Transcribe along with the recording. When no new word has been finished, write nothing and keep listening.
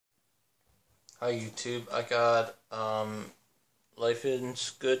Hi YouTube. I got Life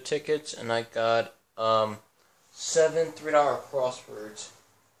is Good tickets and I got 7 $3 crosswords.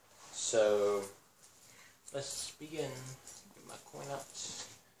 So let's begin. Get my coin out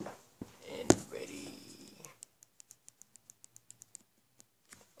and ready.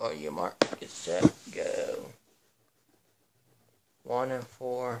 On your mark, get set, go. 1 and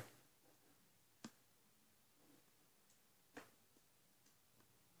 4.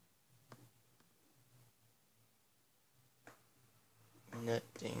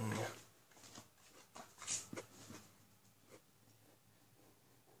 Nothing.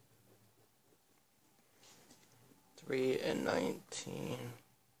 3 and 19.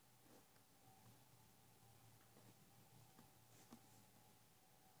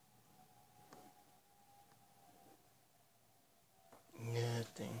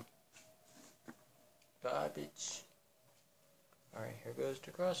 Nothing. Garbage. Alright, here goes the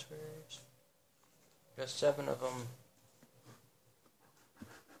crosswords. Got 7 of them.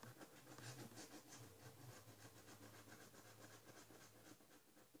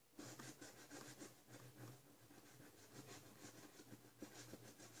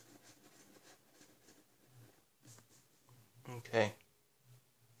 Okay.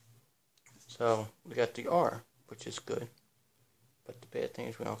 So, we got the R, which is good. But the bad thing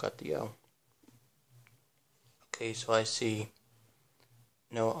is we don't got the O. Okay, so I see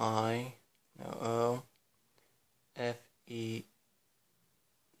no I, no O, F, E,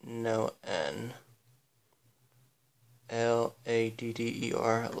 no N, L, A, D, D, E,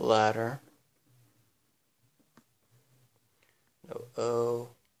 R, ladder, no O,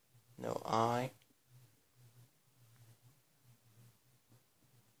 no I,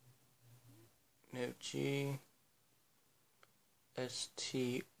 no G, S,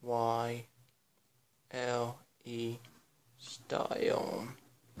 T, Y, L, E, style.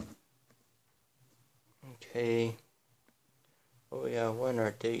 Okay. Oh yeah,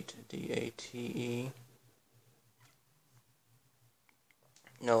 winner date, D-A-T-E.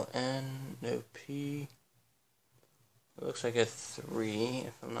 No N, no P. It looks like a 3,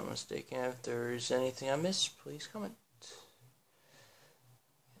 if I'm not mistaken. If there's anything I missed, please comment.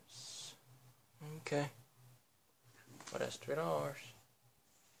 Yes. Okay. Well, that's $3.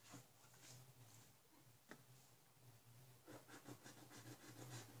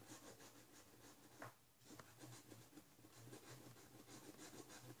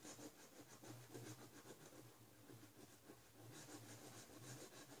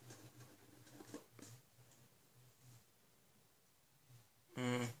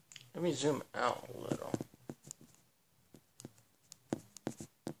 Let me zoom out a little.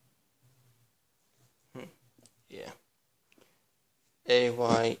 Yeah.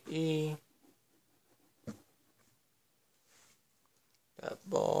 A-Y-E. Got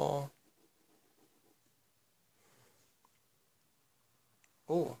ball.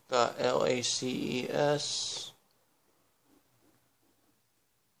 Oh, got L-A-C-E-S.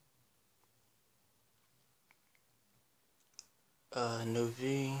 No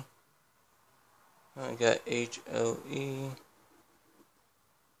V. I got H-O-E.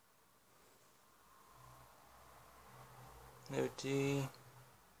 No D.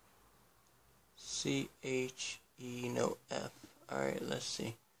 C-H-E, no F. Alright, let's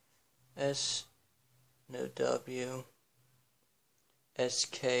see. S, no W.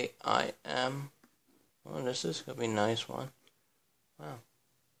 S-K-I-M. Oh, this is going to be a nice one. Wow.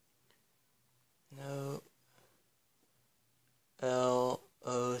 No.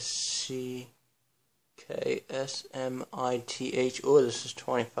 L-O-C-K-S-M-I-T-H. Oh, this is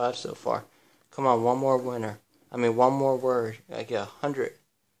 25 so far. Come on, one more winner. One more word. I get 100.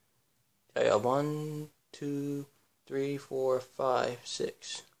 I got 1, 2, 3, 4, 5,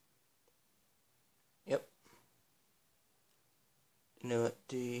 6. Yep. No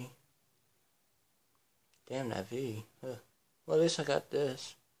D. Damn that V. Well, at least I got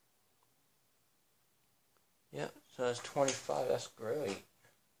this. Yep. So that's 25. That's great.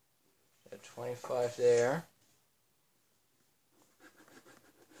 Got 25 there.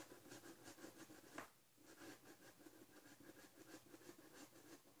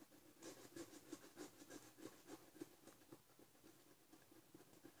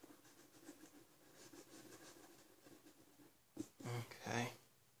 Okay.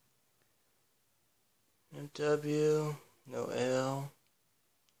 No W, no L,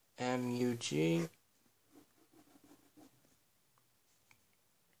 M-U-G.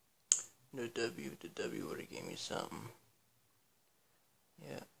 No W, the W would have gave me something.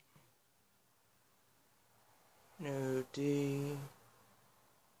 Yeah. No D,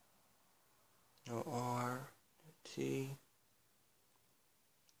 no R, no T,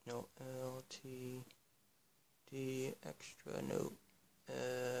 no L, T D extra note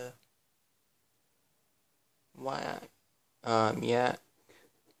Y yeah.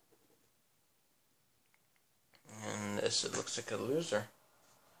 And this, it looks like a loser.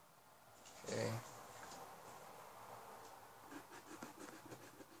 Okay.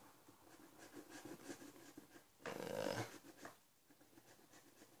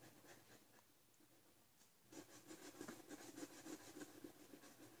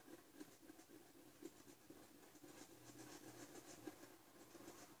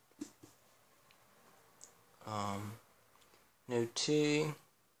 No T,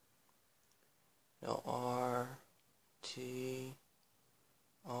 no R, T,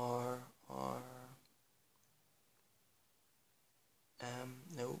 R, R, M,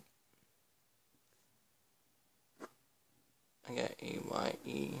 nope. I got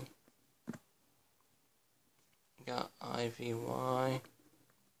AYE, got IVY,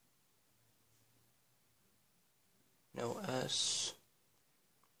 no S.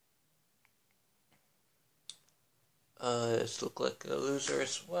 This look like a loser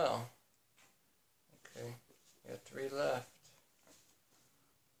as well. Okay, got 3 left.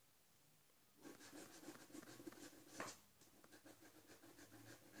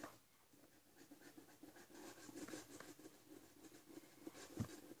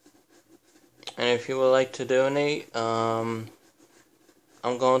 And if you would like to donate, I'm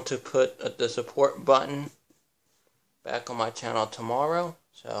going to put the support button back on my channel tomorrow.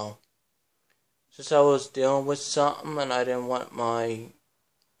 So, since I was dealing with something and I didn't want my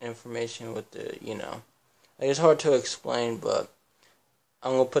information with the, it's hard to explain, but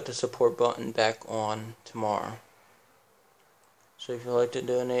I'm going to put the support button back on tomorrow. So if you'd like to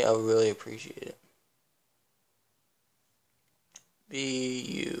donate, I would really appreciate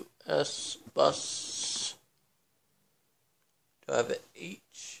it. BUS, bus. Do I have an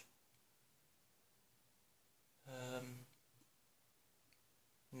H?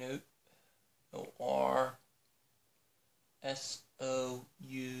 Nope. No R.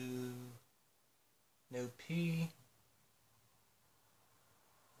 SOU. No P.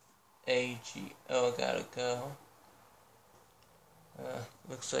 AG. Oh, I gotta go.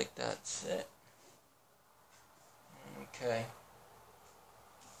 Looks like that's it. Okay.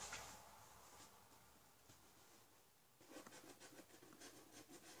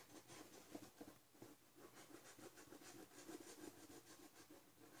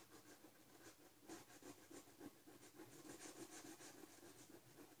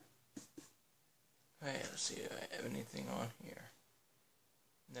 Alright, let's see if I have anything on here.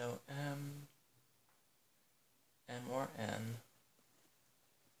 No M or N.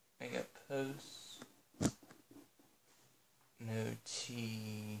 I got posts. No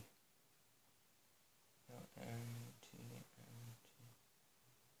T. No N, T, N, T.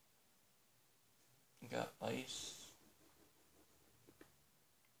 I got ice.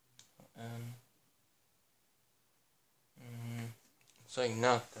 No N. Looks like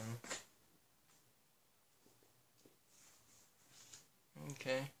nothing.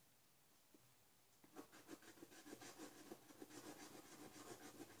 Okay.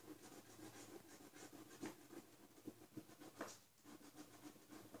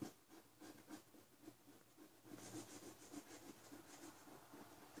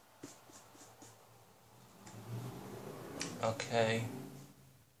 Okay.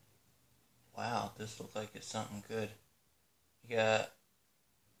 Wow, this looks like it's something good. You got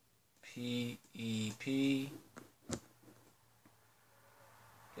PEP.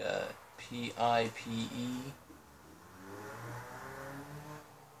 Got PIPE.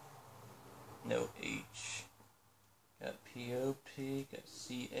 No H. Got POP. Got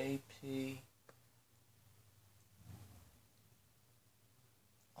CAP.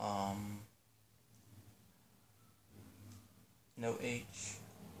 No H.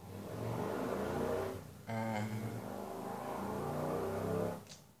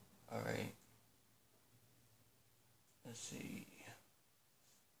 Alright. Let's see.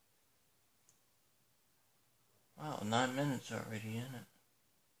 Wow, 9 minutes already in it.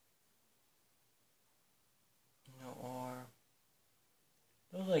 No R.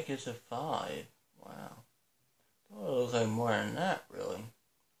 Looks like it's a 5. Wow. Thought it looks like more than that, really.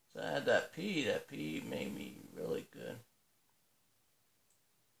 So I had that P. That P made me really good.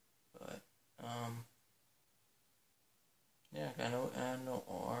 But, yeah, I got no N, no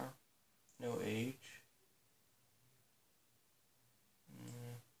R, no H.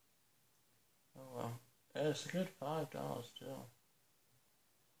 Oh well. It's a good $5 still.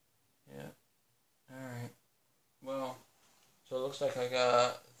 Yeah. Alright. Well, so it looks like I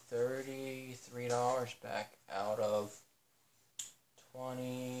got $33 back out of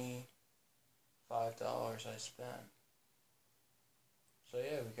 20. I spent. So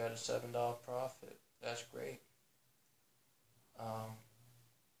yeah, we got a $7 profit. That's great.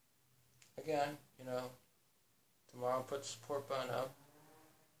 Again, tomorrow put the support button up.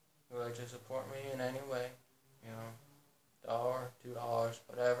 If you'd like to support me in any way, $1, $2,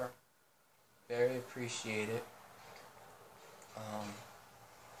 whatever. Very appreciated.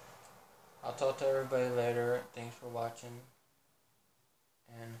 I'll talk to everybody later. Thanks for watching,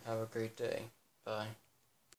 and have a great day. Bye.